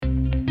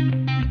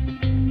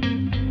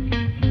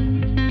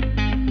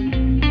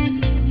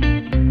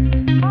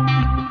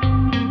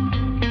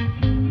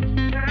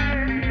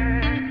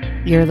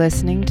You're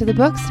listening to The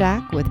Book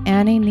Stack with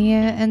Annie,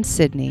 Nia, and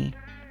Sydney.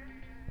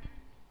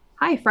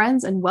 Hi,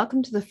 friends, and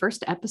welcome to the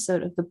first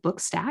episode of The Book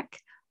Stack.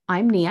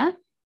 I'm Nia.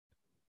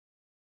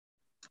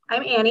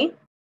 I'm Annie.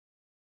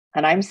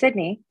 And I'm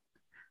Sydney.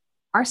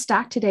 Our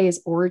stack today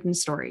is origin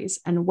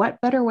stories. And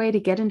what better way to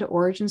get into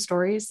origin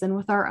stories than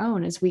with our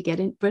own as we get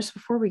in just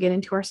before we get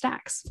into our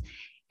stacks?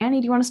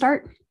 Annie, do you want to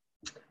start?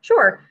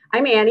 Sure.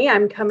 I'm Annie.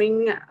 I'm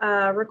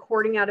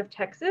recording out of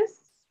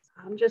Texas,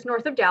 just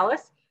north of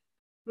Dallas.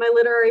 My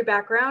literary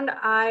background,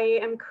 I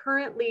am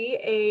currently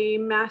a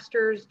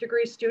master's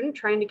degree student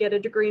trying to get a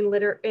degree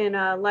in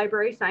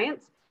library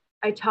science.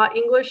 I taught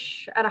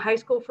English at a high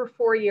school for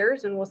 4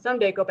 years and will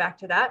someday go back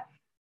to that.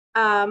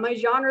 My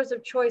genres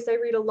of choice, I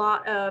read a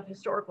lot of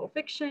historical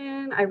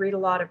fiction. I read a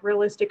lot of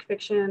realistic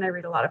fiction. I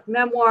read a lot of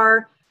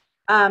memoir.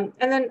 And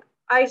then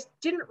I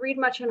didn't read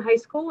much in high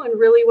school, and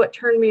really what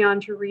turned me on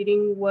to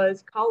reading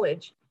was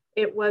college.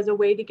 It was a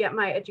way to get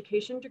my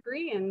education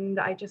degree, and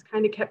I just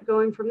kind of kept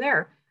going from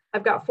there.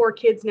 I've got 4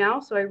 kids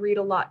now, so I read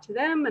a lot to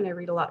them and I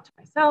read a lot to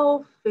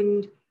myself.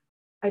 And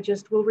I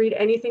just will read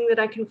anything that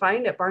I can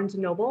find at Barnes &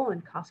 Noble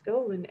and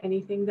Costco and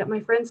anything that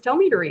my friends tell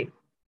me to read.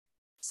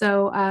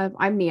 So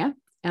I'm Nia.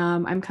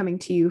 I'm coming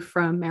to you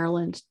from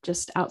Maryland,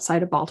 just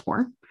outside of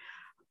Baltimore.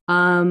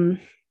 I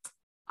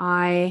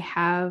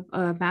have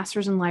a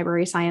master's in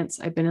library science.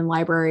 I've been in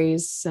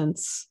libraries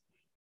since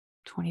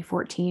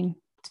 2014.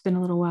 It's been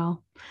a little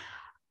while.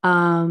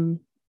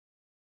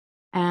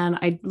 And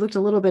I looked a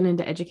little bit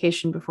into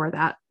education before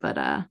that, but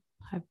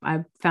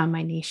I've found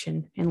my niche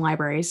in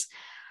libraries.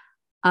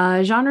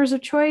 Genres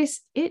of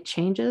choice, it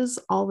changes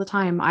all the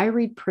time. I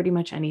read pretty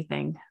much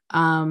anything.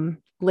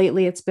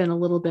 Lately, it's been a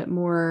little bit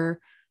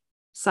more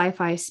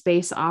sci-fi,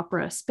 space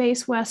opera,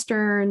 space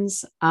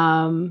westerns,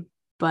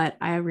 but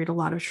I read a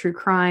lot of true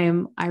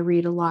crime. I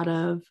read a lot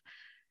of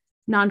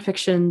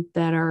nonfiction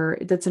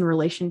that's in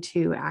relation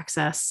to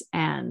access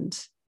and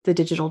the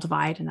digital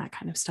divide and that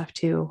kind of stuff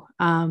too.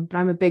 But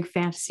I'm a big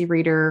fantasy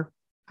reader.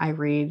 I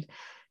read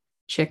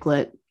chick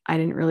lit. I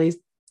didn't really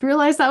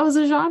realize that was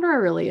a genre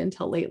really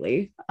until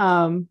lately,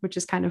 which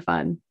is kind of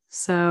fun.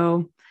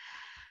 So,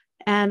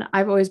 and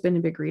I've always been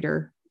a big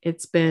reader.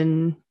 It's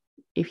been,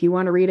 if you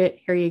want to read it,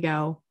 here you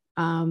go.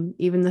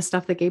 Even the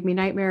stuff that gave me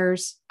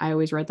nightmares, I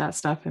always read that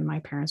stuff, and my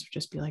parents would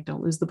just be like,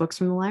 don't lose the books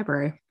from the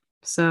library.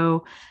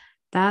 So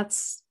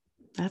that's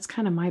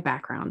kind of my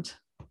background.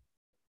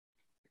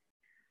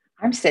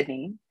 I'm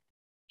Sydney,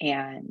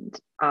 and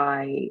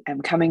I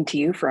am coming to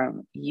you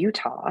from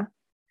Utah,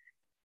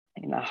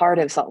 in the heart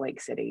of Salt Lake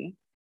City.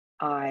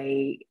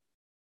 I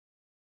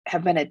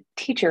have been a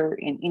teacher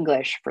in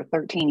English for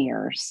 13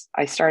 years.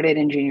 I started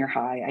in junior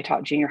high. I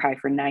taught junior high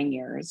for 9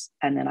 years,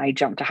 and then I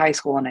jumped to high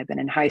school, and I've been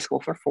in high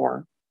school for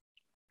 4.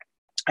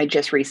 I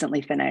just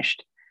recently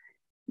finished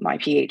my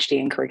PhD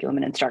in curriculum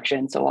and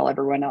instruction. So while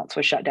everyone else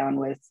was shut down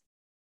with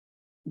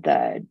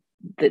the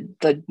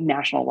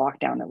national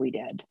lockdown that we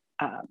did,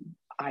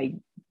 I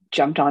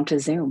jumped onto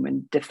Zoom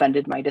and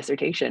defended my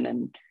dissertation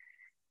and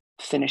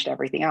finished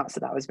everything out. So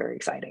that was very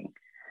exciting.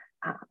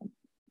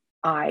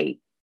 I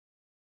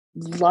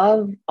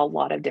love a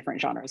lot of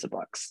different genres of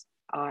books.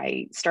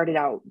 I started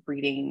out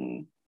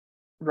reading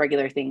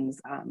regular things.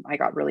 I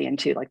got really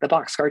into like the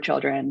Boxcar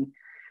Children,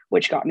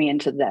 which got me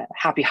into the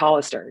Happy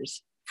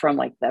Hollisters from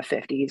like the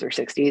 50s or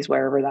 60s,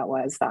 wherever that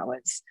was.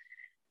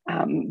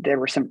 There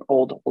were some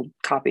old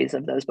copies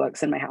of those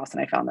books in my house,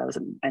 and I found those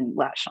and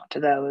latched onto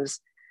those.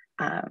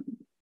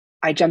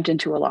 I jumped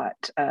into a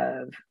lot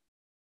of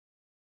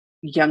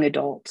young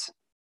adult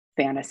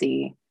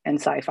fantasy and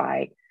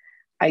sci-fi.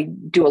 I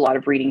do a lot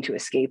of reading to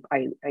escape.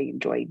 I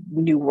enjoy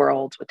new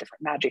worlds with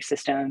different magic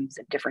systems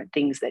and different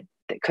things that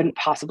couldn't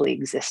possibly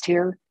exist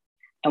here,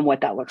 and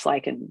what that looks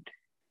like and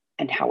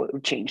how it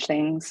would change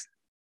things.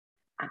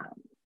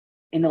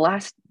 In the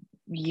last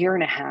year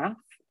and a half,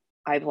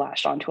 I've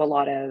latched onto a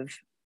lot of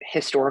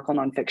historical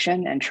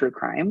nonfiction and true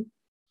crime.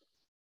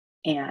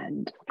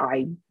 And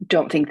I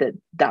don't think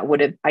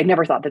I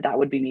never thought that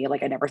would be me.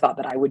 Like, I never thought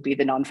that I would be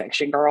the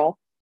nonfiction girl.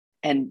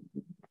 And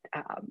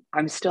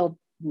I'm still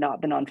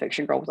not the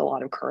nonfiction girl with a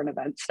lot of current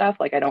event stuff.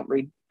 Like, I don't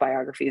read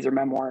biographies or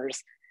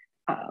memoirs,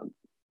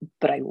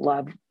 but I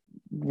love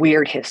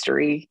weird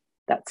history.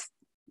 That's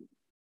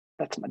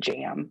my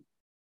jam.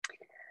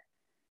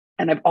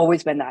 And I've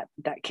always been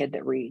that kid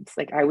that reads.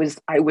 Like, I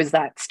was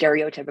that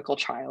stereotypical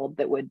child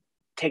that would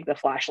take the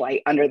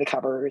flashlight under the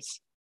covers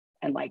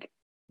and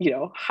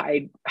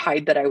hide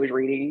that I was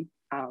reading.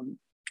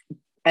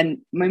 And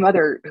my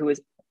mother, who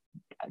was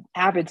an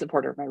avid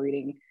supporter of my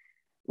reading,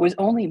 was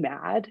only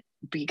mad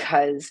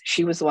because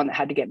she was the one that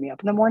had to get me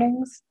up in the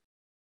mornings.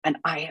 And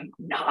I am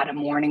not a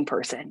morning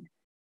person.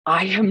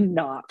 I am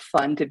not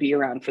fun to be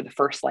around for the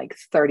first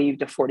 30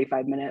 to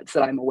 45 minutes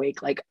that I'm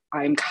awake. Like,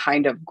 I'm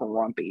kind of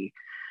grumpy.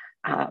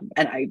 And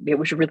it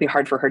was really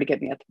hard for her to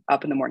get me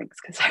up in the mornings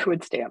because I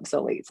would stay up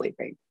so late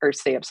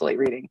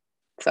reading.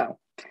 So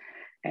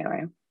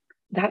anyway,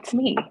 that's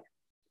me.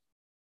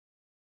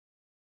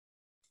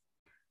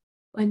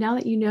 And now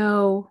that you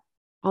know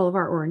all of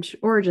our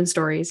origin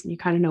stories and you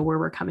kind of know where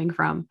we're coming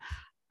from,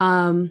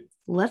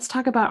 let's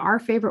talk about our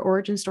favorite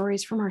origin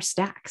stories from our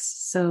stacks.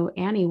 So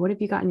Annie, what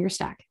have you got in your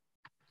stack?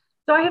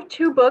 So I have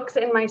two books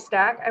in my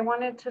stack. I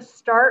wanted to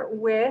start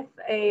with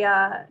a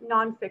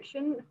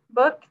nonfiction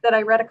book that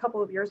I read a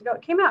couple of years ago.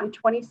 It came out in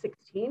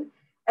 2016.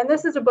 And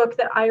this is a book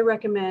that I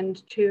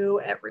recommend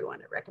to everyone.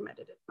 I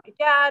recommended it to my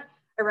dad.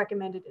 I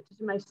recommended it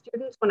to my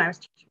students when I was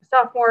teaching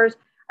sophomores.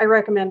 I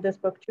recommend this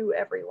book to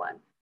everyone.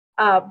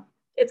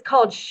 It's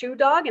called Shoe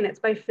Dog, and it's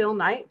by Phil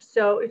Knight.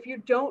 So if you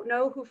don't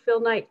know who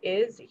Phil Knight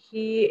is,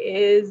 he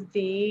is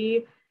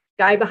the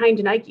guy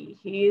behind Nike.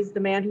 He's the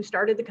man who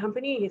started the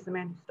company. He's the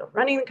man who's still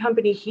running the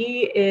company.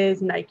 He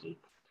is Nike.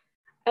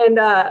 And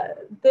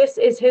this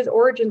is his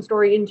origin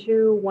story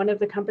into one of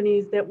the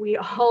companies that we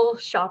all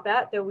shop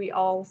at, that we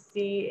all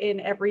see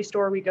in every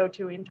store we go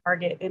to, in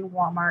Target, in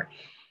Walmart,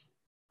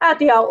 at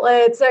the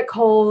outlets, at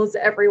Kohl's,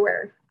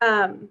 everywhere.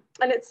 And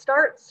it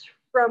starts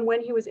from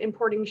when he was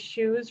importing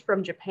shoes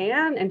from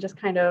Japan and just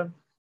kind of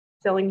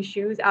selling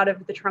shoes out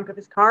of the trunk of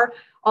his car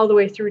all the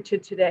way through to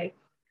today.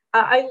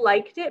 I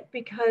liked it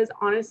because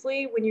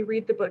honestly, when you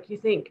read the book, you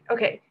think,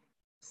 okay,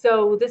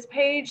 so this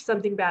page,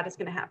 something bad is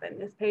going to happen.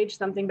 This page,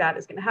 something bad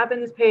is going to happen.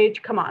 This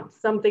page, come on,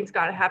 something's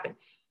got to happen.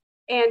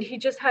 And he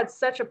just had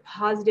such a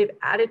positive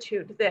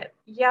attitude that,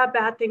 yeah,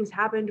 bad things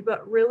happened,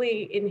 but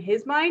really in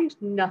his mind,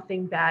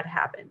 nothing bad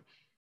happened.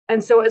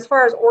 And so as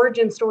far as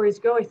origin stories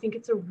go, I think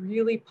it's a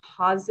really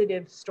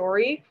positive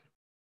story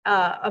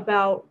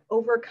about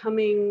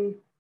overcoming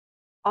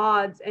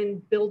odds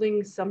and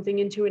building something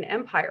into an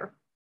empire.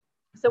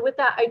 So with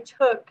that, I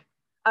took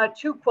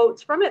two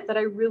quotes from it that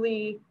I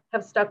really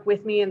have stuck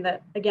with me and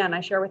that, again,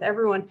 I share with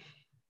everyone.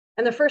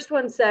 And the first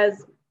one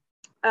says,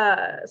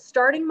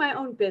 starting my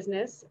own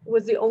business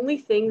was the only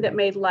thing that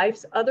made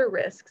life's other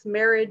risks,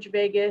 marriage,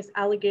 Vegas,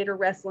 alligator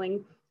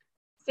wrestling,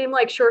 seem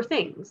like sure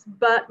things.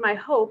 But my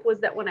hope was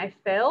that when I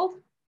failed,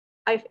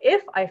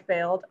 if I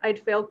failed, I'd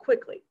fail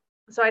quickly.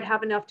 So I'd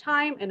have enough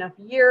time, enough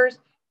years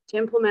to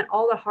implement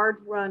all the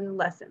hard-run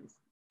lessons.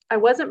 I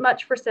wasn't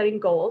much for setting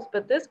goals,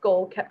 but this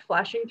goal kept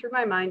flashing through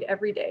my mind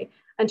every day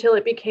until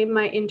it became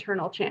my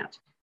internal chant,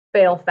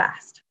 fail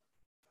fast.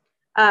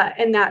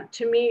 And that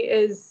to me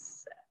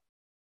is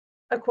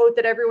a quote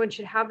that everyone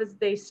should have as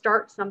they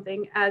start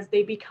something, as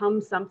they become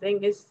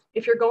something, is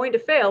if you're going to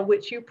fail,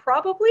 which you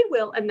probably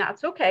will, and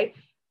that's okay,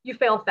 you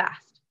fail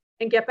fast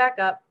and get back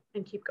up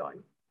and keep going.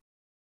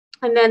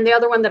 And then the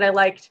other one that I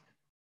liked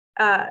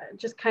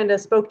just kind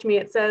of spoke to me.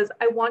 It says,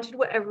 I wanted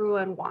what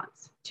everyone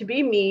wants, to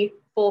be me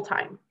full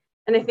time.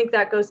 And I think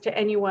that goes to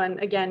anyone,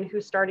 again,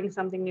 who's starting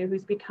something new,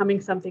 who's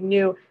becoming something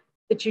new,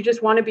 that you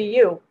just want to be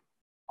you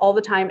all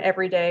the time,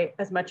 every day,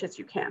 as much as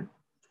you can.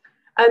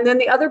 And then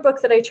the other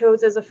book that I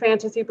chose is a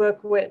fantasy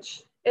book,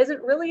 which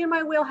isn't really in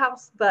my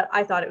wheelhouse, but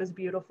I thought it was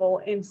beautiful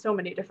in so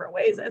many different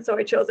ways. And so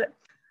I chose it.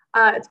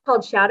 It's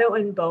called Shadow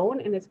and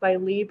Bone, and it's by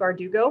Leigh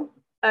Bardugo.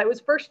 It was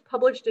first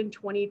published in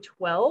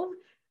 2012,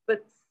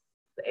 but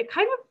it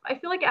kind of, I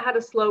feel like it had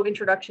a slow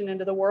introduction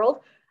into the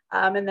world.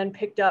 And then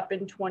picked up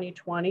in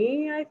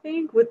 2020, I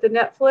think, with the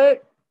Netflix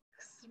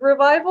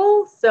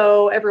revival.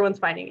 So everyone's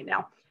finding it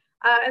now.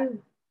 And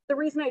the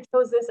reason I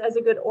chose this as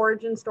a good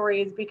origin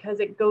story is because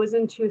it goes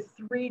into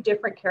 3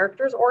 different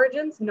characters'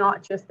 origins,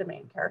 not just the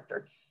main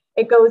character.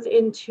 It goes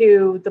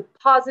into the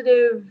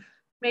positive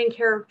main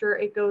character,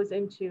 it goes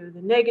into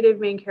the negative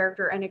main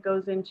character, and it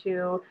goes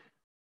into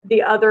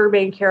the other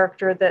main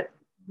character that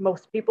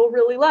most people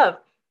really love.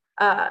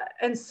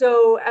 And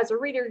so as a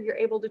reader, you're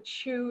able to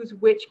choose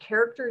which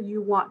character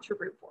you want to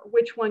root for,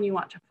 which one you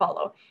want to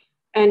follow.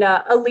 And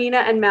Alina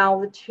and Mal,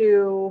 the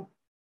two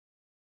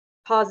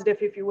positive,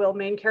 if you will,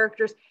 main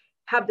characters,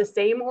 have the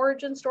same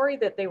origin story,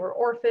 that they were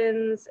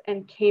orphans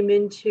and came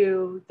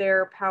into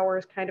their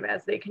powers kind of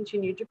as they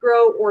continued to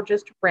grow, or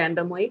just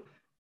randomly,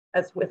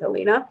 as with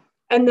Alina.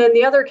 And then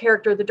the other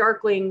character, the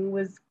Darkling,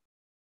 was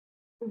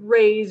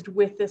raised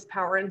with this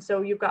power. And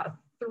so you've got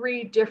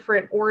 3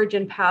 different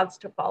origin paths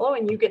to follow,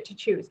 and you get to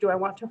choose. Do I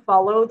want to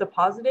follow the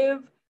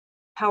positive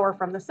power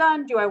from the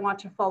sun? Do I want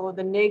to follow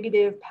the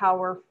negative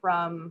power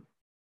from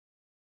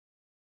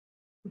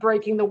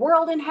breaking the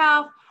world in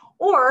half?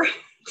 Or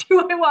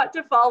do I want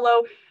to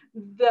follow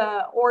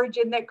the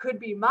origin that could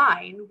be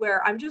mine,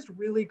 where I'm just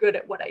really good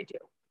at what I do?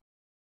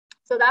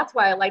 So that's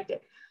why I liked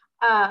it.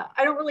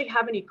 I don't really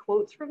have any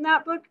quotes from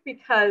that book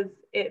because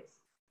it's,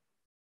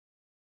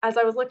 as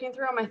I was looking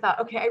through them, I thought,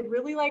 okay, I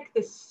really like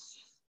this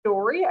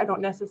story. I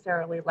don't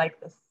necessarily like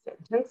the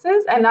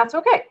sentences, and that's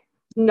okay.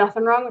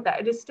 Nothing wrong with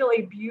that. It is still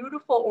a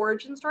beautiful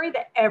origin story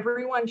that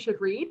everyone should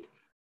read.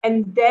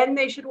 And then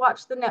they should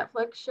watch the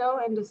Netflix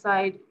show and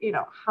decide,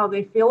 how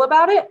they feel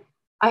about it.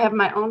 I have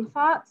my own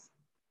thoughts,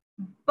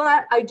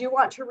 but I do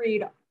want to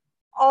read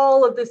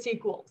all of the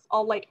sequels,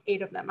 all like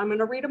 8 of them. I'm going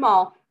to read them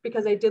all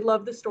because I did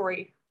love the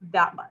story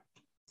that much.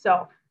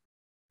 So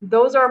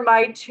those are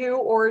my 2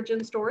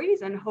 origin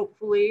stories, and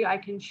hopefully I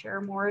can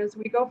share more as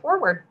we go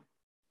forward.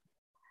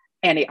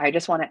 Annie, I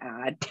just want to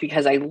add,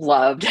 because I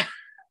loved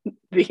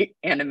the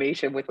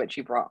animation with which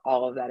you brought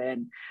all of that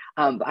in.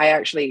 I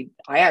actually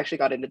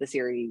got into the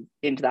series,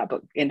 into that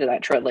book, into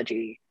that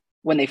trilogy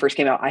when they first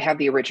came out. I have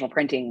the original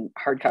printing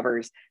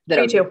hardcovers that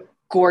Me are too.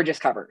 gorgeous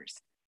covers.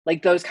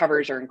 Like those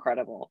covers are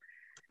incredible.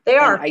 They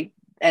are.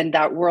 And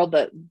that world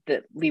that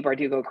Leigh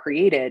Bardugo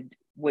created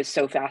was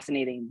so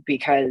fascinating,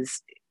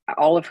 because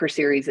all of her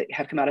series that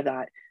have come out of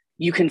that,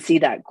 you can see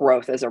that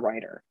growth as a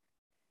writer.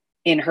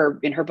 In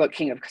her book,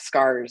 King of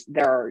Scars,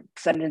 there are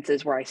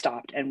sentences where I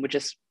stopped and would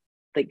just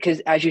like, because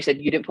as you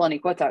said, you didn't pull any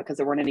quotes out because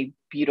there weren't any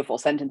beautiful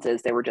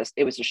sentences. It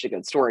was just a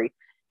good story.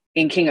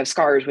 In King of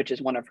Scars, which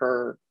is one of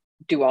her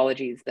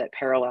duologies that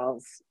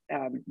parallels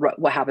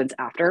what happens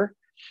after,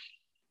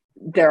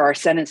 there are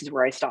sentences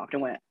where I stopped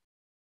and went,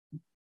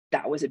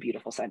 that was a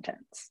beautiful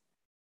sentence.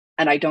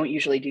 And I don't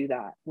usually do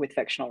that with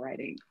fictional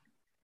writing.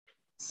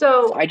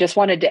 So I just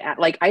wanted to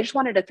I just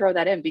wanted to throw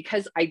that in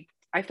because I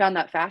found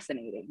that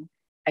fascinating.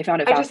 I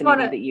found it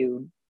fascinating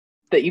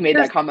that you made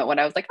that comment when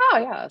I was like, oh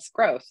yeah, it's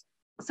gross.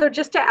 So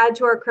just to add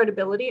to our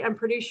credibility, I'm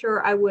pretty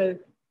sure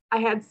I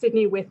had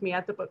Sydney with me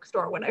at the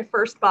bookstore when I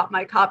first bought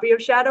my copy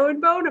of Shadow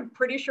and Bone. I'm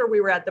pretty sure we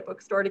were at the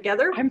bookstore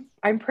together.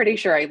 I'm pretty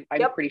sure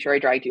pretty sure I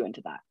dragged you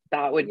into that.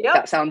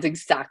 That sounds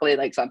exactly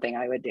like something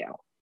I would do.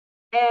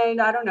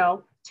 And I don't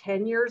know,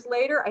 10 years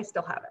later, I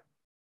still have it.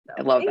 So,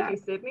 I love that. Thank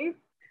you, Sydney.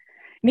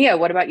 Nia,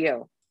 what about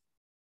you?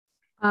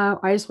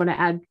 I just want to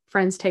add,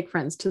 friends take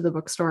friends to the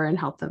bookstore and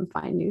help them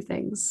find new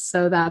things.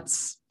 So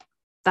that's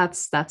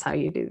how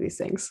you do these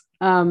things.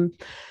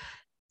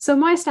 So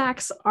my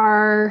stacks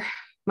are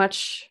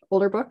much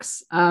older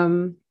books,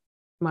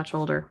 much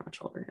older.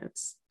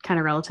 It's kind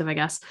of relative, I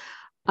guess.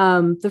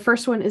 The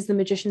first one is The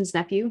Magician's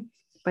Nephew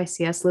by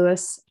C.S.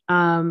 Lewis.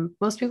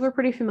 Most people are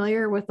pretty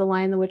familiar with The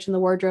Lion, the Witch, and the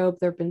Wardrobe.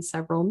 There have been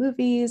several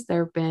movies.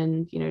 There have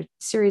been,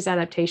 series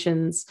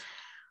adaptations.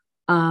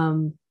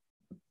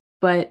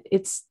 But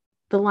it's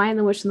The Lion,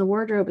 the Witch, and the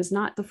Wardrobe is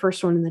not the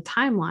first one in the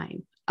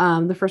timeline.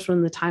 The first one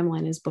in the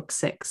timeline is book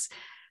 6.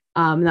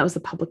 And that was the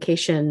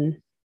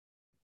publication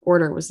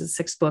order, was the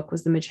 6th book,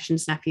 was The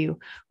Magician's Nephew,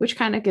 which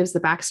kind of gives the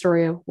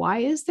backstory of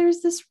why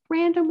there's this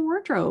random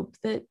wardrobe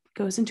that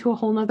goes into a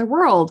whole nother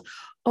world.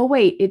 Oh,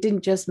 wait, it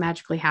didn't just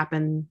magically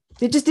happen.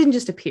 It just didn't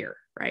just appear,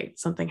 right?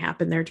 Something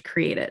happened there to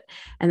create it.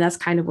 And that's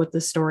kind of what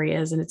the story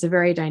is. And it's a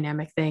very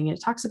dynamic thing. And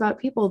it talks about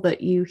people that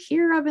you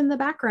hear of in the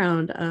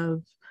background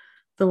of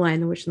The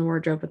Lion, the Witch, and the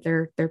Wardrobe, but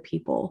they're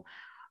people.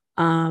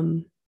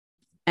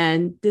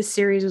 And this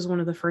series was one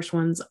of the first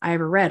ones I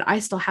ever read. I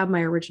still have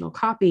my original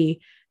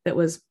copy that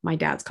was my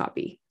dad's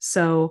copy.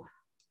 So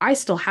I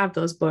still have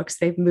those books.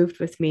 They've moved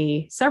with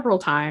me several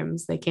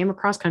times. They came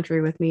across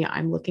country with me.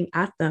 I'm looking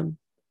at them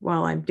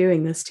while I'm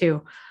doing this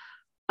too.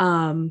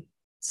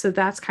 So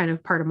that's kind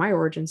of part of my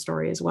origin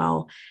story as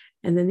well.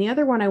 And then the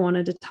other one I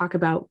wanted to talk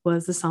about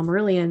was The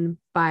Silmarillion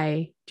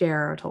by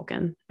J.R.R.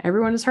 Tolkien.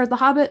 Everyone has heard The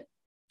Hobbit.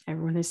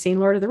 Everyone has seen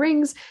Lord of the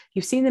Rings.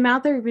 You've seen them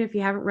out there, even if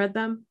you haven't read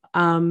them.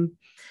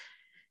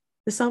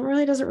 The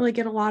Silmarillion doesn't really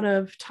get a lot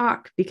of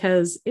talk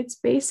because it's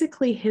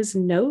basically his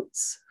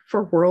notes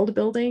for world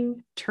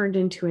building turned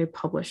into a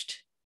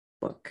published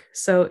book.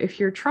 So if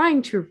you're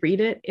trying to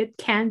read it, it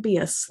can be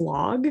a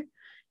slog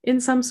in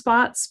some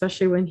spots,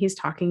 especially when he's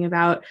talking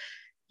about,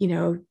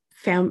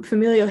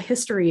 familial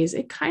histories.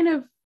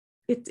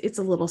 It's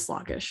a little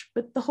sluggish,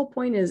 but the whole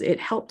point is it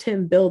helped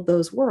him build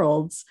those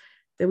worlds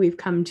that we've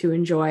come to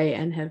enjoy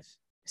and have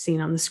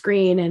seen on the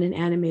screen and in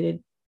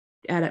animated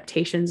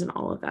adaptations and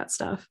all of that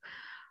stuff.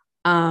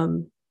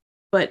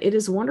 But it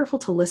is wonderful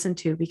to listen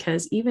to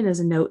because even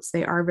as notes,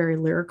 they are very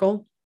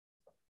lyrical.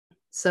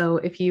 So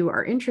if you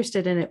are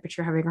interested in it, but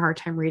you're having a hard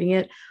time reading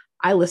it,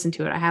 I listen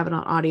to it. I have it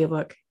on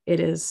audiobook. It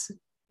is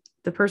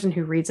the person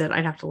who reads it.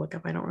 I'd have to look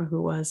up. I don't know who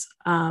it was,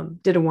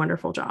 did a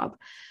wonderful job.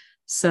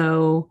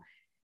 So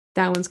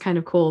that one's kind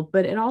of cool,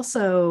 but it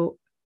also,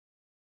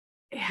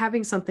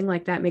 having something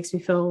like that makes me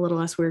feel a little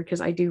less weird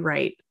because I do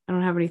write. I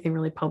don't have anything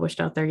really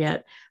published out there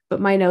yet, but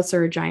my notes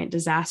are a giant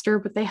disaster,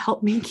 but they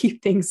help me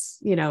keep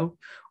things,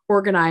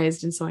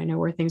 organized. And so I know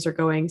where things are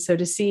going. So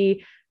to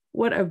see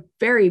what a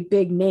very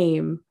big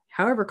name,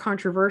 however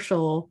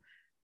controversial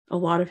a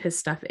lot of his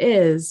stuff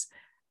is,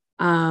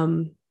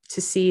 to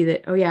see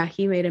that, oh yeah,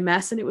 he made a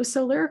mess and it was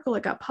so lyrical,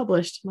 it got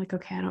published. I'm like,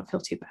 okay, I don't feel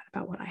too bad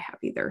about what I have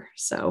either.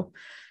 So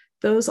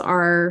those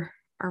are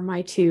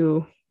my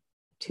two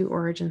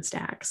origin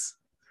stacks.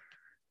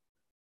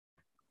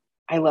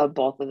 I love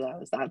both of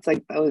those. That's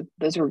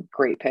those were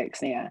great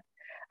picks, Nia.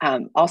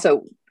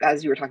 Also,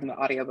 as you were talking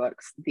about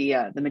audiobooks,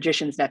 the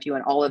Magician's Nephew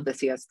and all of the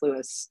C.S.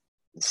 Lewis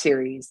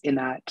series in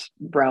that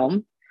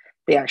realm,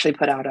 they actually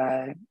put out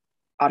a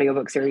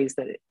audiobook series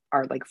that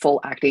are like full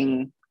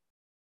acting,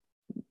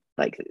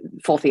 like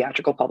full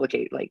theatrical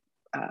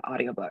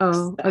audiobooks.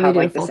 Oh, they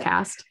did a full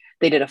cast.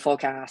 They did a full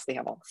cast. They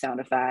have all the sound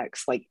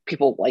effects. Like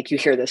people, like you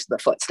hear the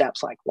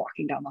footsteps like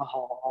walking down the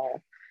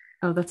hall.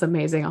 Oh, that's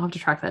amazing. I'll have to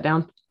track that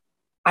down.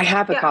 I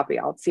have a copy.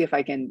 I'll see if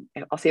I can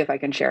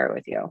share it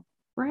with you.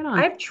 Right on.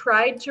 I've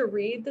tried to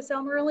read The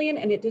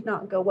Silmarillion and it did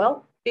not go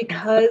well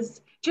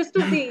because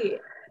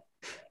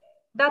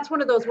that's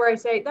one of those where I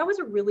say that was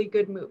a really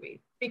good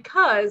movie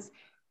because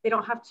They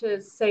don't have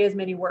to say as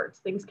many words.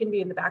 Things can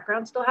be in the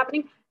background still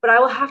happening, but I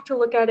will have to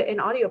look at it in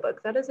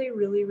audiobook. That is a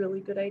really,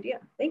 really good idea.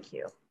 Thank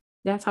you.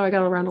 That's how I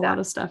got around a lot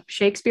of stuff.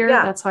 Shakespeare,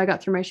 Yeah. That's how I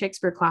got through my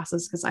Shakespeare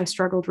classes, because I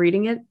struggled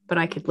reading it, but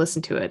I could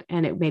listen to it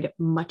and it made it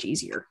much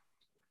easier.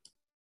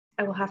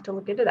 I will have to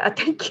look into that.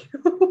 Thank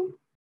you.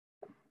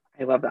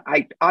 I love that.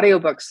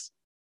 Audiobooks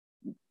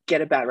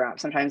get a bad rap.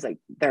 Sometimes like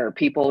there are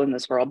people in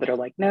this world that are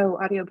like, no,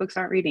 audiobooks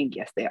aren't reading.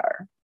 Yes, they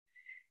are.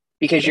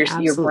 Because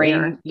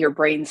your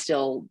brain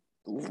still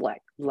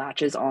like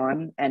latches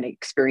on and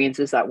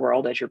experiences that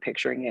world as you're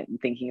picturing it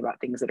and thinking about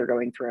things that are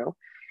going through.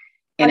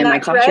 And in my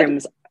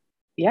classrooms,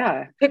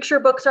 picture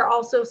books are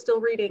also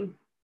still reading.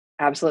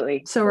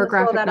 Absolutely. So are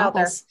graphic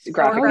novels.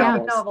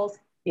 Graphic novels.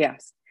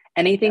 Yes.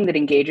 Anything that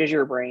engages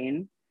your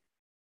brain,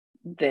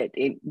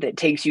 that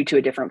takes you to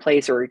a different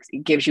place or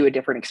gives you a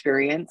different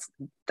experience,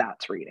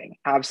 that's reading.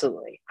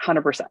 Absolutely.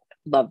 100%.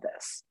 Love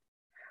this.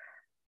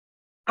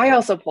 I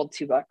also pulled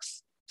 2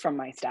 books from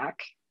my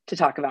stack to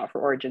talk about for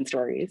origin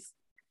stories.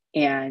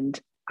 And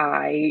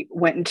I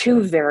went in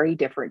 2 very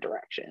different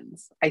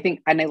directions. I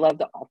think, and I love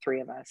that all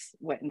 3 of us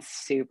went in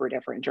super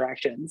different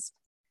directions,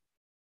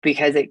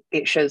 because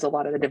it shows a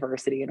lot of the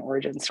diversity in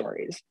origin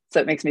stories. So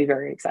it makes me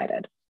very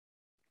excited.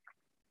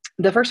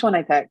 The first one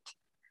I picked,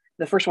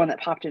 the first one that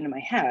popped into my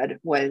head,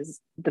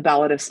 was The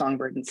Ballad of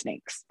Songbird and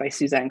Snakes by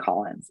Suzanne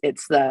Collins.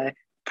 It's the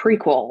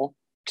prequel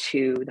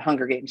to the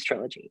Hunger Games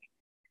trilogy.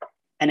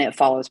 And it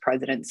follows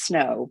President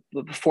Snow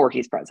before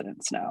he's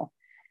President Snow.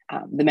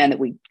 The man that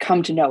we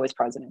come to know as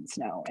President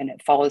Snow, and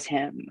it follows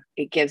him.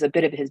 It gives a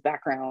bit of his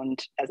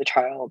background as a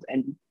child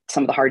and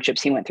some of the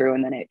hardships he went through,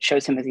 and then it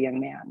shows him as a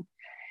young man.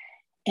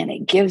 And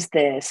it gives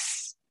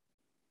this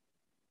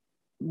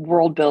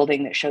world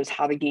building that shows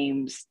how the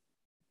games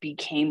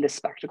became the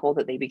spectacle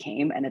that they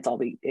became, and it's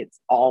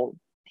all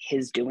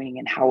his doing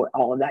and how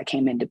all of that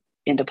came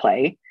into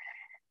play.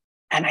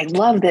 And I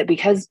love that,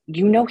 because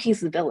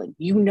he's the villain,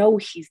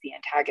 he's the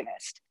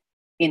antagonist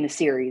in the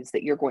series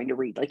that you're going to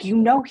read. Like,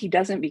 he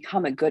doesn't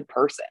become a good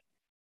person,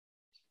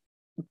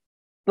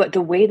 but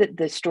the way that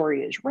the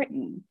story is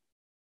written,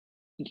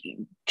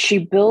 she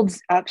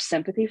builds up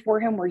sympathy for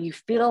him, where you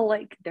feel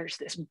like there's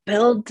this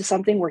build to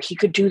something where he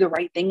could do the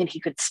right thing and he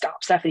could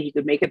stop stuff and he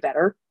could make it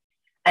better.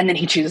 And then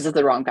he chooses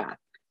the wrong path.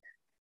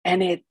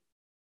 And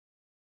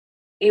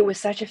it was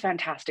such a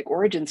fantastic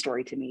origin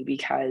story to me,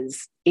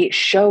 because it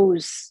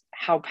shows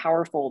how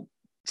powerful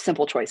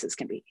simple choices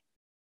can be,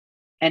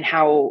 and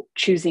how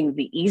choosing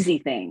the easy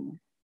thing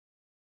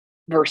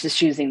versus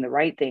choosing the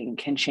right thing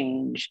can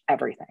change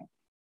everything.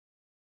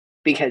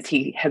 Because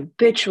he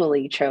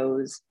habitually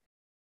chose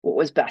what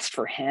was best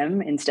for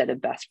him instead of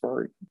best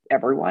for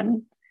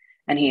everyone.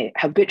 And he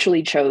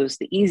habitually chose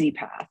the easy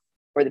path,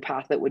 or the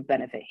path that would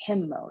benefit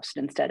him most,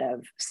 instead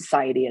of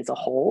society as a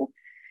whole.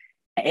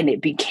 And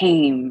it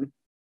became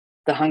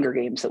the Hunger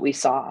Games that we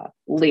saw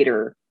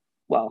later,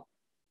 well,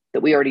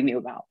 that we already knew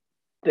about.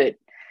 But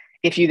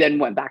if you then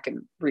went back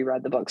and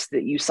reread the books,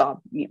 that you saw,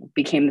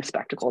 became the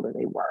spectacle that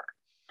they were.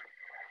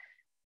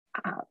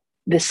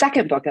 The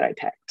second book that I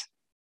picked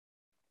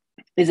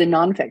is a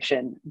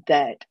nonfiction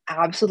that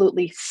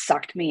absolutely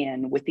sucked me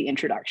in with the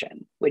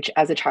introduction, which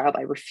as a child,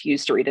 I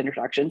refused to read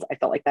introductions. I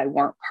felt like they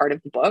weren't part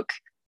of the book.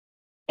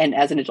 And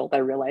as an adult, I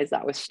realized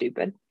that was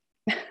stupid.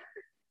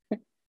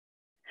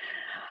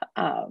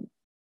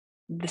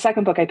 The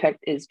second book I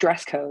picked is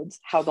Dress Codes: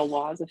 How the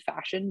Laws of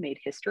Fashion Made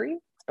History.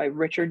 It's by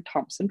Richard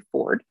Thompson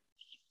Ford.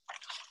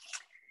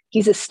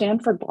 He's a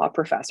Stanford law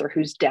professor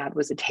whose dad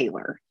was a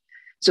tailor.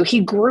 So he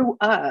grew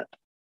up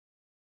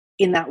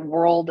in that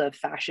world of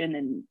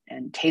fashion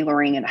and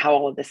tailoring and how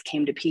all of this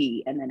came to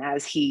be. And then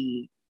as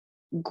he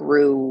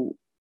grew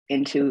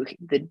into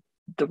the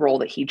role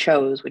that he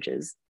chose, which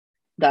is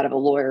that of a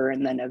lawyer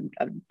and then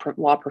a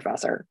law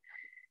professor,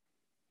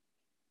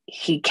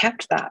 he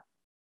kept that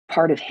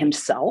part of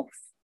himself,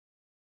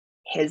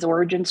 his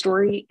origin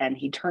story, and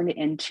he turned it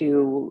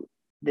into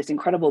this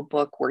incredible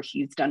book where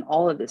he's done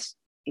all of this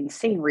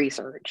insane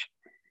research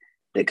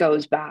that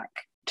goes back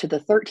to the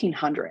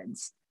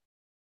 1300s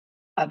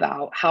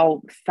about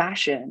how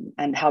fashion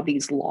and how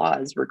these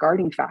laws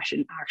regarding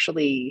fashion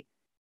actually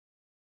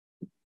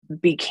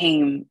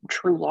became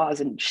true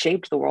laws and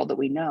shaped the world that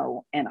we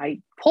know. And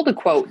I pulled a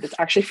quote that's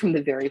actually from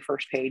the very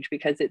first page,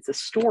 because it's a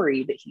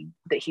story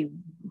that he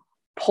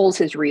pulls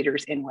his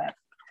readers in with.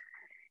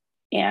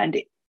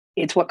 And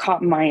it's what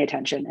caught my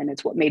attention, and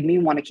it's what made me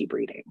want to keep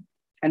reading.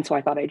 And so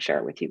I thought I'd share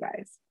it with you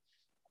guys.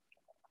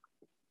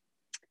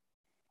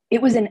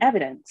 It was in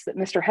evidence that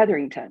Mr.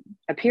 Hetherington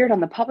appeared on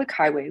the public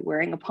highway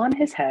wearing upon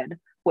his head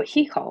what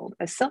he called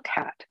a silk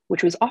hat,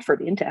 which was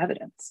offered into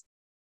evidence.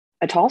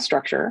 A tall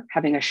structure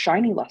having a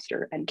shiny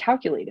luster and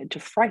calculated to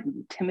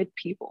frighten timid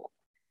people.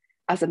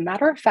 As a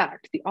matter of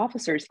fact, the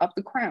officers of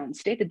the Crown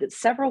stated that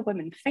several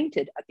women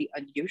fainted at the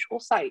unusual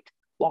sight,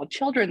 while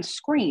children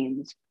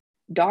screamed,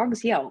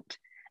 dogs yelped,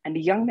 and a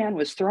young man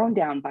was thrown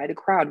down by the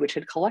crowd which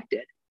had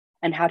collected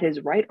and had his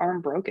right arm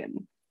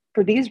broken.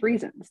 For these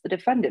reasons, the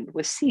defendant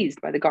was seized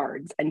by the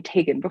guards and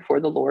taken before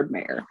the Lord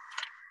Mayor.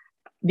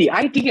 The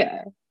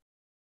idea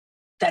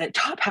that a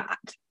top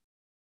hat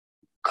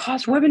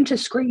caused women to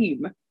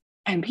scream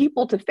and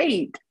people to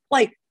faint.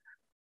 Like,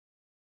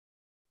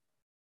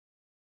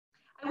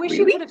 I wish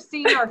really? you could have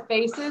seen our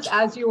faces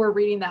as you were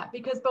reading that,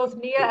 because both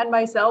Nia and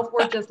myself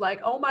were just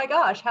like, oh my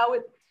gosh,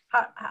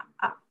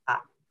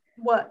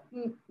 what?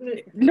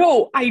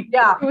 No,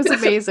 it was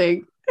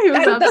amazing. It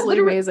was absolutely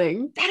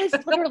amazing. That is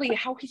literally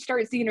how he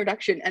starts the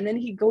introduction. And then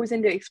he goes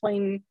into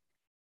explain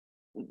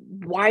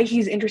why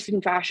he's interested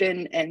in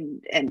fashion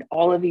and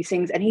all of these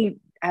things. And he,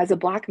 as a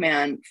Black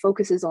man,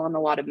 focuses on a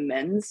lot of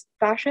men's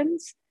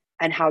fashions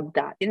and how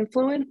that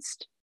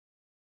influenced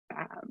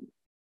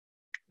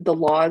the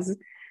laws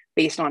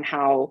based on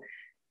how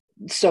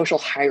social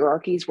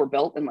hierarchies were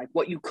built and like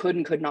what you could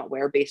and could not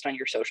wear based on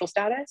your social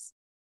status.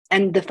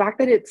 And the fact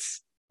that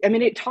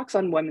it talks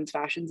on women's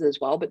fashions as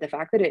well, but the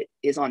fact that it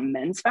is on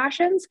men's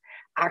fashions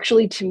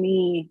actually, to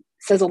me,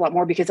 says a lot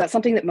more, because that's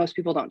something that most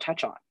people don't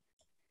touch on.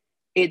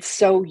 It's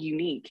so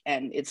unique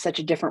and it's such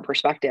a different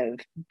perspective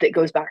that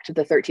goes back to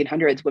the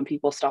 1300s when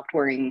people stopped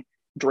wearing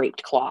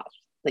draped cloth.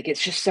 Like,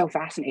 it's just so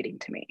fascinating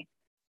to me.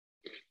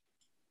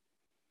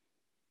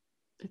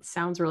 It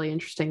sounds really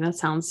interesting. That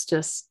sounds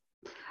just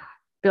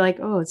be like,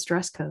 oh, it's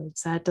dress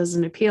codes. That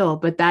doesn't appeal.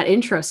 But that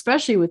intro,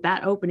 especially with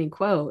that opening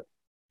quote.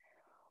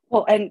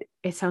 Well, and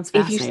it sounds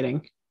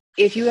fascinating.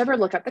 If you ever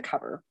look at the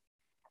cover,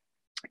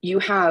 you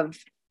have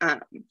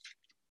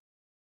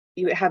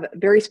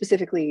very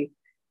specifically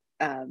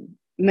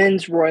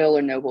men's royal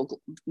or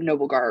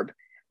noble garb,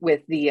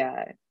 with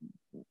the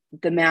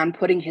man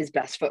putting his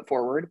best foot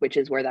forward, which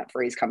is where that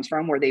phrase comes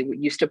from, where they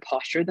used to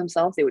posture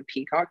themselves. They would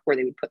peacock, where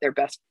they would put their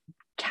best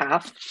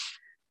calf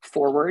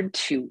forward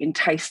to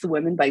entice the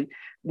women by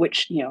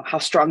which, how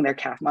strong their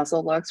calf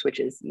muscle looks, which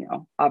is,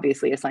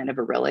 obviously a sign of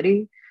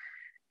virility.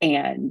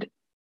 And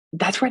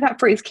that's where that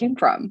phrase came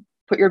from.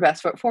 Put your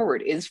best foot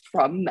forward is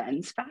from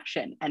men's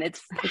fashion. And it's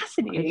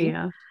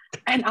fascinating.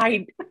 And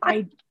I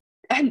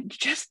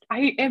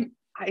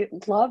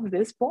love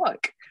this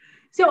book.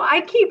 So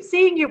I keep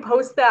seeing you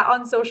post that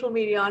on social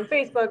media, on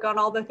Facebook, on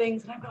all the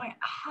things. And I'm going,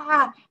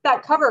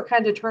 that cover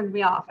kind of turned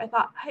me off. I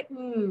thought, I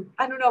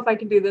don't know if I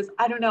can do this.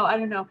 I don't know.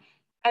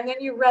 And then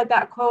you read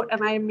that quote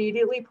and I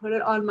immediately put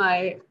it on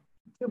my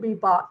to be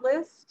bought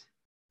list.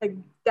 Like,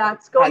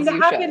 that's going to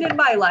happen in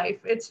my life.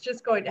 It's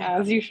just going to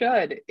happen. As you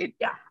should.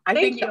 I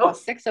think all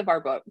 6 of our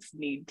books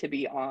need to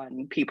be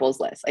on people's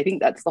lists. I think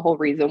that's the whole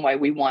reason why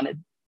we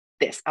wanted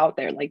this out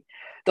there. Like,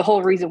 the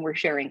whole reason we're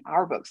sharing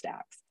our book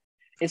stacks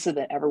is so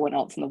that everyone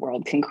else in the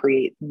world can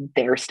create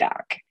their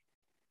stack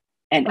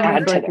and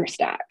add to their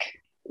stack.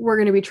 We're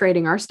going to be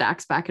trading our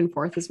stacks back and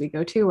forth as we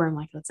go too, where I'm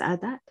like, let's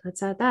add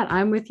that.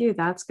 I'm with you.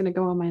 That's going to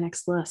go on my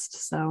next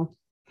list. So,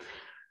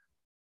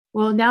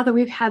 well, now that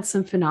we've had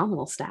some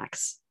phenomenal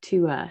stacks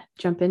to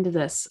jump into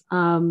this,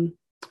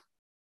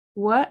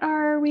 what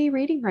are we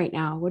reading right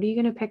now? What are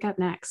you going to pick up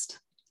next?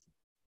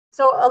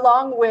 So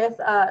along with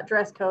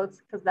dress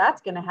codes, because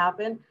that's going to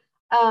happen,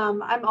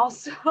 I'm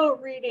also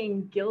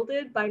reading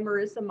Gilded by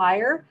Marissa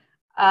Meyer.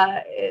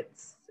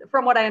 It's,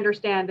 from what I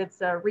understand,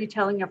 it's a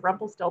retelling of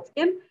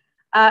Rumpelstiltskin.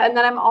 And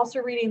then I'm also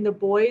reading The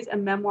Boys, a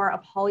Memoir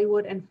of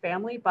Hollywood and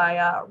Family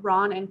by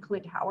Ron and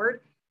Clint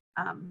Howard.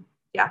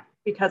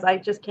 Because I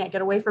just can't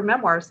get away from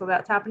memoirs. So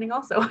that's happening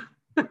also.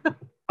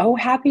 Oh,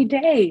 happy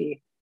day.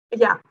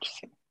 Yeah.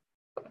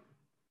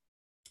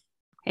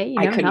 Hey,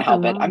 I couldn't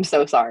help it. I'm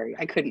so sorry.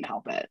 I couldn't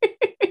help it.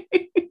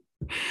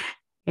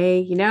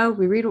 Hey,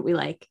 we read what we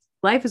like.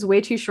 Life is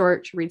way too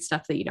short to read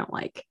stuff that you don't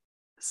like.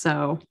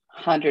 So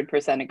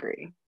 100%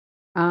 agree.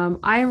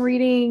 I'm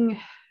reading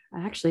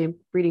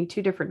 2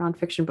 different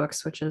nonfiction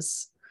books, which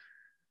is,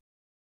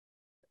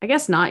 I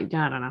guess not, I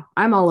don't know.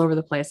 I'm all over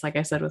the place, like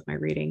I said, with my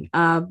reading.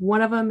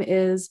 One of them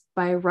is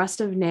by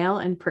Rust of Nail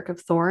and Prick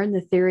of Thorn,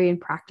 The Theory and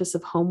Practice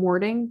of Home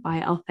Warding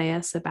by Althea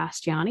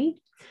Sebastiani.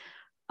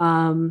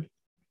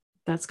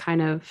 That's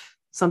kind of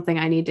something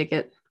I need to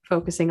get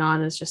focusing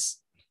on, is just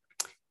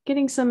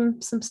getting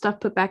some stuff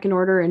put back in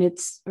order. And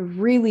it's a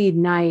really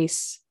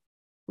nice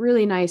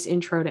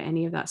intro to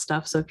any of that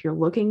stuff. So if you're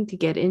looking to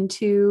get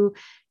into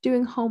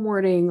doing home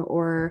warding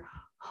or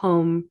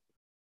home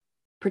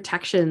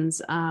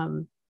protections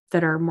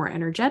that are more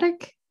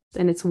energetic,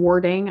 and it's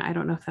warding. I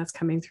don't know if that's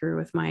coming through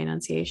with my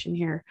enunciation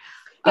here.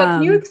 Yeah,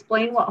 can you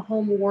explain what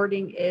home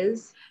warding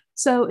is?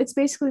 So it's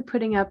basically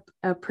putting up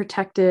a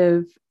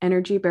protective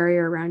energy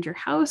barrier around your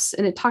house.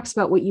 And it talks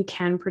about what you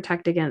can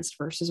protect against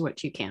versus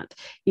what you can't.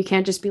 You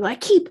can't just be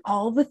like, keep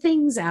all the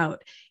things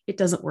out. It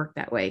doesn't work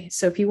that way.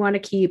 So if you want to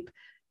keep,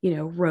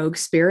 rogue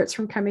spirits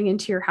from coming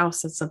into your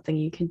house, that's something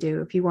you can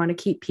do. If you want to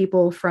keep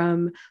people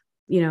from,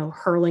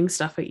 hurling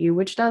stuff at you,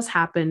 which does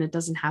happen. It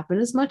doesn't happen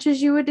as much as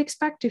you would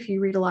expect if you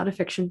read a lot of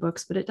fiction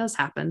books, but it does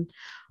happen.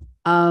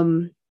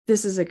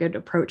 This is a good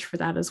approach for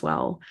that as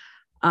well.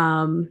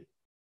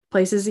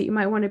 Places that you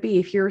might want to be,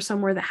 if you're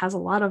somewhere that has a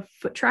lot of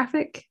foot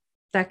traffic,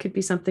 that could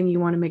be something you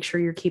want to make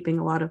sure you're keeping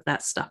a lot of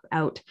that stuff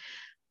out.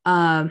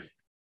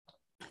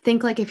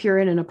 Think like if you're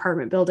in an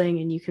apartment building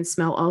and you can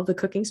smell all of the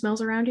cooking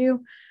smells around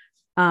you.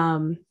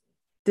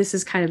 This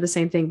is kind of the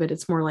same thing, but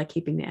it's more like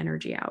keeping the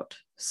energy out.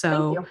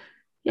 So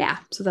Yeah,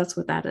 so that's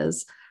what that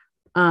is.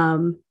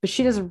 But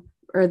she does,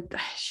 or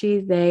she,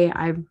 they,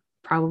 I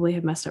probably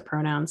have messed up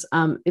pronouns.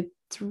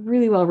 It's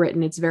really well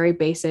written. It's very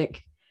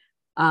basic,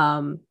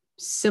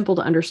 simple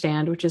to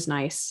understand, which is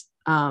nice,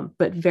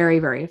 but very,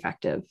 very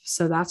effective.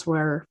 So that's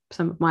where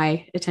some of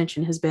my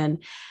attention has been.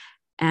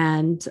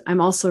 And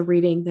I'm also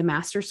reading The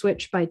Master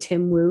Switch by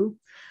Tim Wu.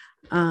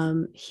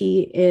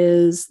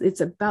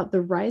 It's about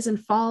the rise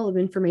and fall of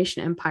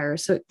information empire.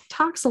 So it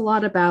talks a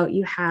lot about,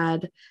 you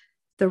had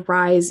the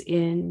rise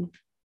in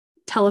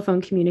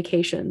telephone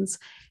communications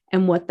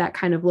and what that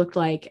kind of looked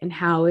like, and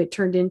how it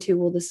turned into,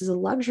 well, this is a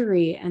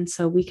luxury, and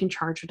so we can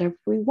charge whatever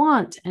we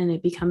want, and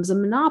it becomes a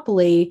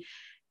monopoly,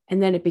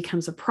 and then it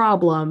becomes a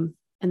problem,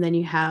 and then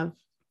you have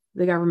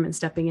the government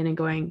stepping in and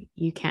going,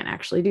 you can't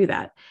actually do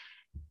that.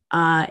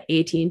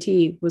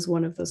 AT&T was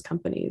one of those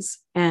companies,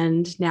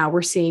 and now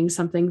we're seeing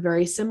something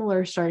very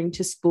similar starting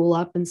to spool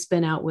up and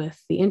spin out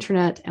with the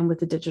internet and with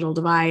the digital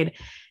divide.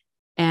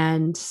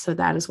 And so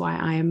that is why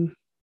I'm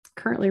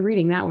currently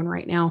reading that one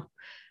right now,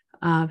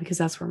 because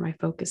that's where my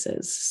focus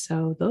is.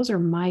 So those are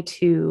my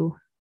two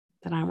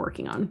that I'm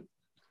working on.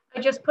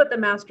 I just put The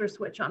Master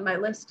Switch on my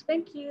list.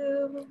 Thank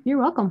you. You're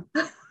welcome.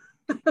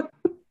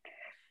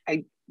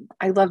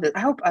 I love this. I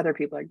hope other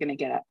people are going to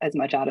get as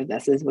much out of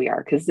this as we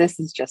are, because this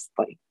is just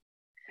like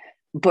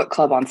book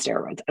club on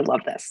steroids. I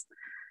love this.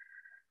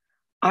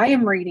 I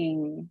am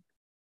reading,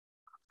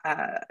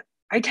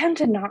 I tend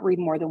to not read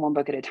more than one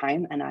book at a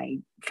time.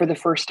 And for the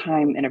first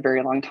time in a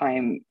very long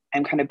time,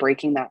 I'm kind of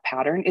breaking that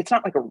pattern. It's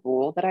not like a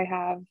rule that I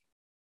have,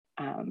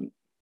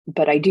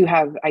 but I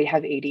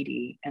have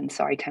ADD. And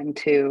so I tend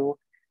to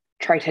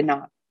try to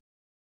not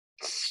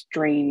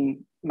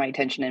strain my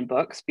attention in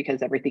books,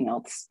 because everything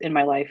else in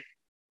my life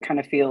kind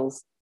of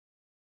feels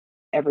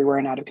everywhere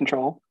and out of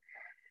control.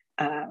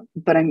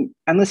 But I'm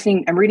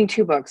reading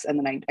two books, and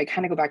then I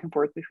kind of go back and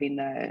forth between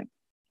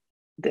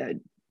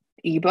the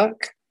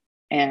ebook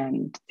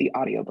and the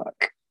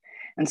audiobook.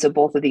 And so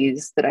both of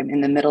these that I'm in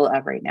the middle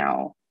of right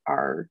now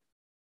are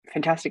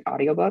fantastic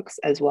audiobooks,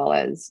 as well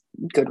as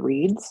good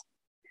reads,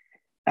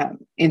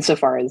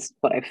 insofar as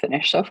what I've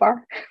finished so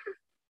far.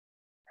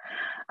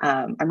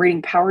 I'm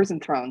reading Powers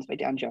and Thrones by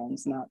Dan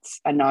Jones, and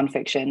that's a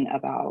nonfiction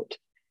about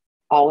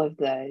all of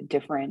the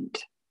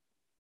different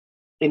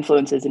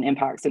influences and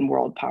impacts and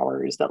world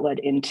powers that led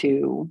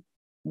into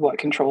what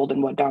controlled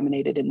and what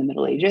dominated in the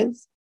Middle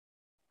Ages.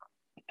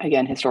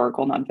 Again,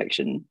 historical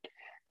nonfiction.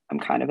 I'm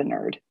kind of a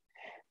nerd,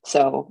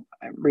 so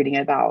I'm reading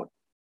about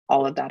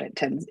all of that.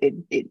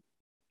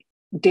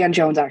 Dan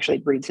Jones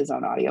actually reads his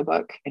own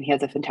audiobook, and he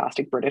has a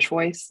fantastic British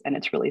voice, and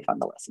it's really fun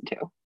to listen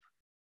to.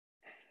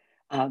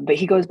 But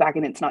he goes back,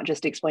 and it's not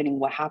just explaining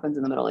what happens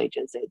in the Middle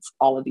Ages, it's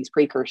all of these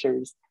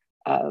precursors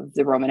of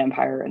the Roman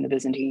Empire and the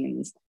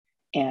Byzantines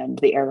and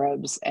the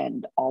Arabs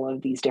and all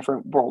of these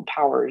different world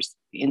powers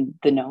in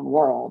the known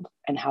world,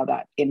 and how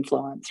that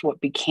influenced what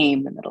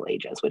became the Middle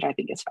Ages, which I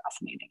think is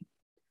fascinating.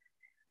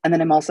 And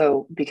then I'm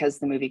also, because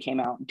the movie came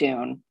out,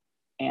 Dune,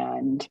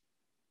 and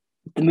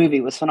the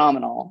movie was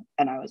phenomenal,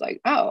 and I was like,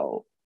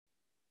 oh,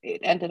 it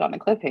ended on a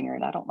cliffhanger,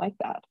 and I don't like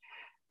that.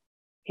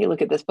 Hey,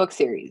 look at this book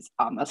series.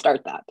 I'm gonna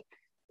start that.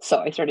 So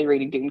I started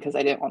reading Dune because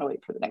I didn't want to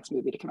wait for the next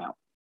movie to come out.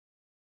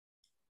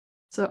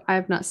 So I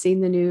have not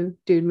seen the new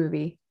Dune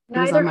movie. It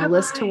was on my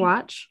list to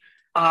watch.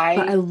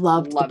 I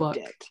loved the book.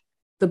 It.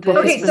 The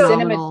book is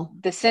phenomenal.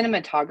 The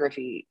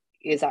cinematography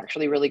is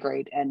actually really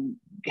great. And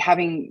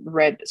having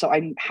read, so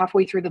I'm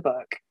halfway through the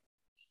book,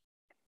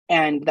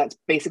 and that's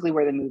basically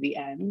where the movie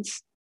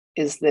ends,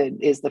 is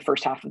the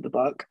first half of the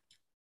book.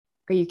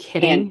 Are you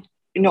kidding?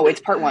 And no, it's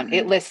part one.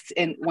 It lists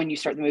in when you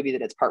start the movie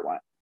that it's part one.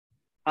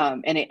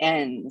 And it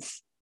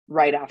ends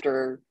right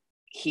after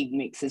he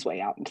makes his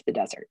way out into the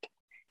desert.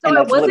 So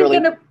I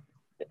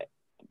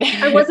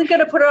wasn't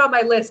gonna put it on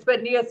my list,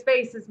 but Nia's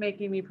face is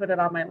making me put it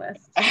on my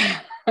list.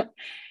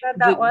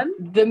 that one?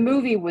 The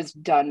movie was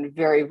done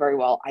very, very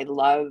well. I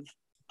love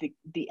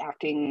the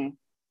acting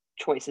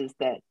choices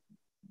that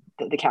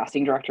the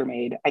casting director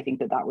made. I think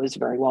that was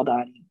very well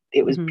done.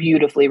 It was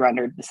beautifully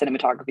rendered. The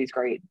cinematography is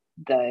great.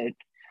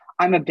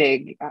 I'm a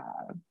big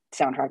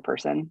soundtrack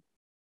person.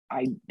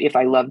 If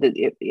I love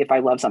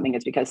something,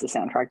 it's because the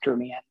soundtrack drew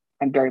me in.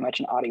 I'm very much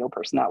an audio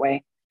person that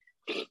way.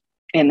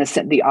 And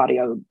the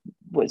audio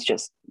was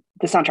just,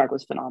 the soundtrack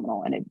was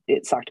phenomenal, and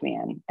it sucked me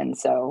in. And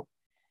so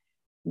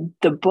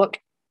the book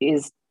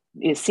is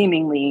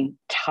seemingly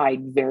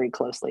tied very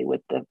closely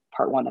with the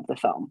part one of the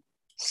film.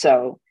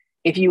 So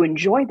if you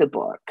enjoy the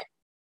book,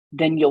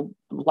 then you'll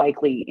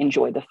likely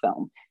enjoy the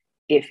film.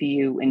 If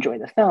you enjoy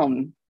the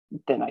film,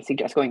 then I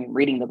suggest going and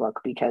reading the book,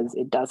 because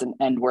it doesn't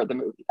end where the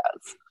movie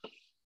does.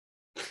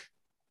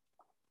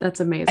 That's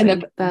amazing.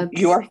 And then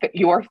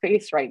your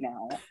face right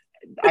now,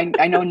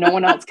 I know no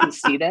one else can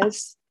see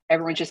this.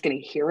 Everyone's just going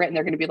to hear it, and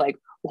they're going to be like,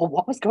 well,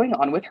 what was going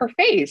on with her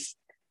face?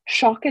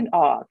 Shock and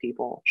awe,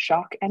 people.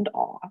 Shock and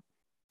awe.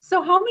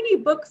 So how many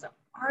books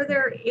are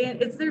there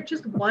in? Is there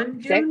just one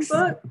Dune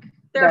book?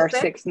 There are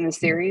six in the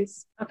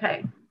series.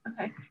 Okay.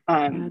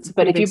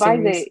 But if you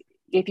buy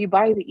if you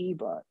buy the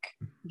ebook,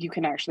 you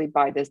can actually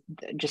buy this,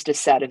 just a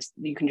set of,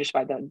 you can just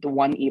buy the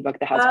one ebook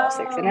that has all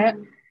 6 in it.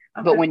 Okay.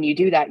 But when you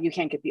do that, you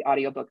can't get the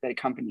audiobook that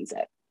accompanies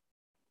it.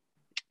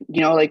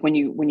 You know, like when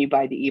you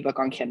buy the ebook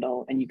on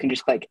Kindle and you can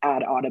just click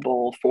add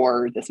Audible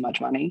for this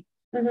much money,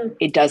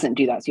 it doesn't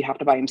do that. So you have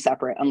to buy them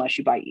separate unless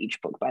you buy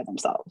each book by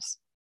themselves.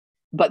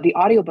 But the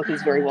audiobook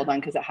is very well done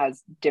because it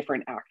has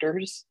different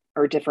actors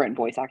or different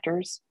voice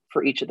actors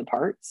for each of the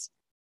parts.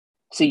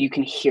 So you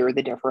can hear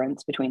the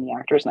difference between the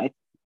actors. And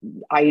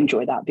I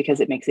enjoy that because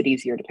it makes it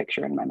easier to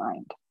picture in my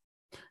mind.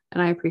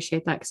 And I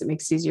appreciate that because it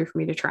makes it easier for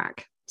me to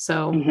track.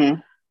 So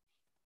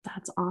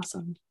that's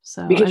awesome.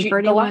 So because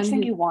the last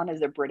thing you want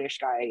is a British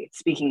guy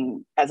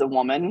speaking as a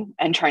woman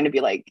and trying to be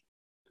like,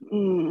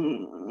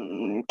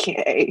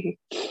 okay,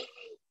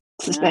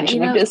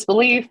 suspension of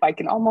disbelief. I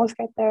can almost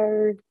get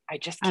there. I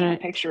just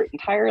can't picture it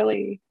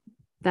entirely.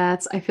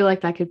 I feel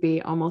like that could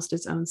be almost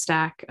its own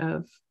stack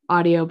of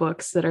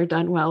audiobooks that are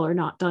done well or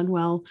not done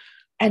well.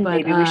 And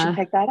maybe we should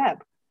pick that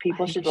up.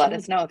 People should let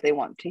us know if they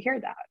want to hear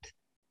that.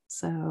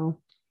 So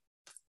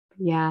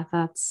yeah,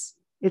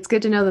 it's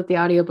good to know that the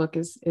audiobook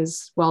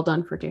is well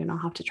done for Dune. I'll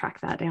have to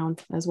track that down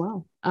as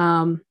well.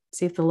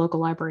 See if the local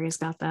library has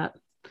got that.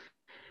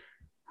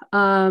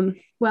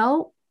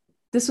 Well,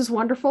 this was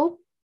wonderful.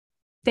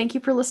 Thank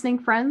you for listening,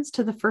 friends,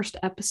 to the first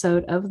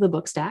episode of the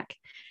Book Stack.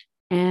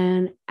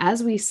 And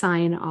as we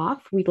sign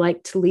off, we'd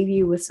like to leave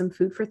you with some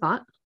food for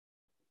thought.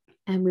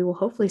 And we will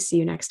hopefully see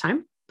you next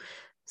time.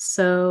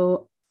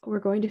 So we're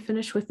going to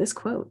finish with this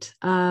quote.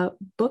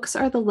 Books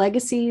are the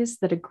legacies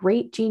that a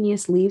great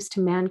genius leaves to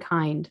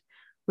mankind,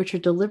 which are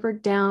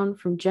delivered down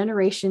from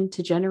generation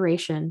to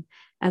generation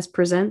as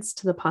presents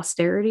to the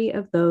posterity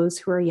of those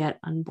who are yet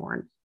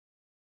unborn.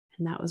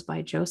 And that was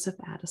by Joseph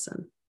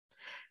Addison.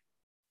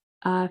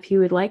 If you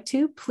would like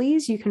to,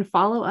 please, you can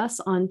follow us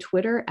on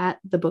Twitter at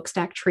the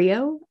Bookstack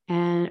Trio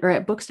or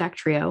at Bookstack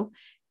Trio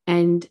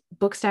and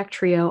Bookstack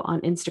Trio on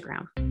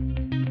Instagram.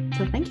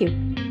 So thank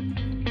you.